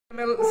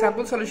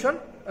Sample solution.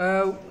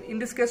 In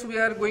this case we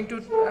are going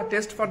to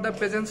test for the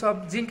presence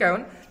of zinc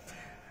ion.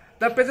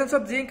 The presence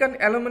of zinc and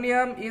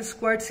aluminium is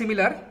quite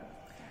similar.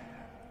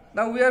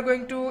 Now we are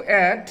going to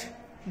add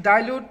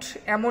dilute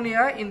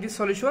ammonia in this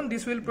solution.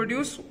 This will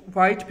produce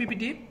white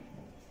PPT.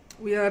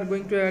 We are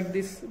going to add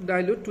this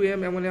dilute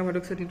 2m ammonium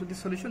hydroxide into this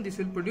solution. This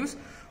will produce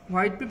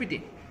white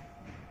PPT.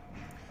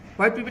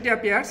 White PPT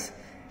appears,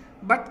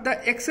 but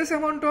the excess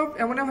amount of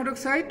ammonium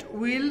hydroxide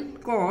will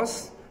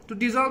cause to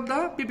dissolve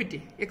the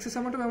PPT. Excess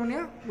amount of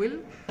ammonia will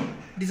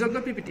dissolve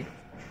the PPT.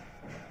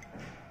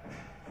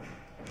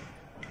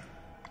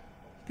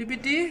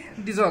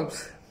 PPT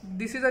dissolves.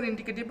 This is an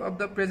indicative of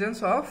the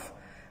presence of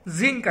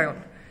zinc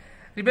ion.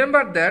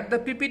 Remember that the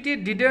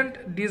PPT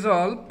didn't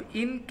dissolve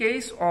in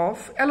case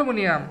of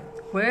aluminium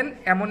when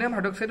ammonium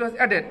hydroxide was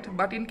added,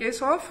 but in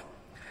case of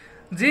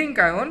zinc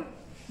ion,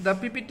 the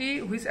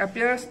PPT which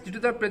appears due to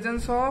the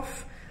presence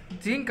of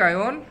zinc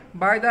ion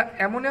by the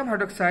ammonium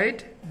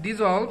hydroxide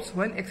dissolves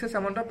when excess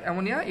amount of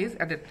ammonia is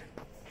added.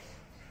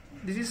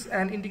 This is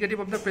an indicative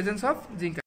of the presence of zinc ion.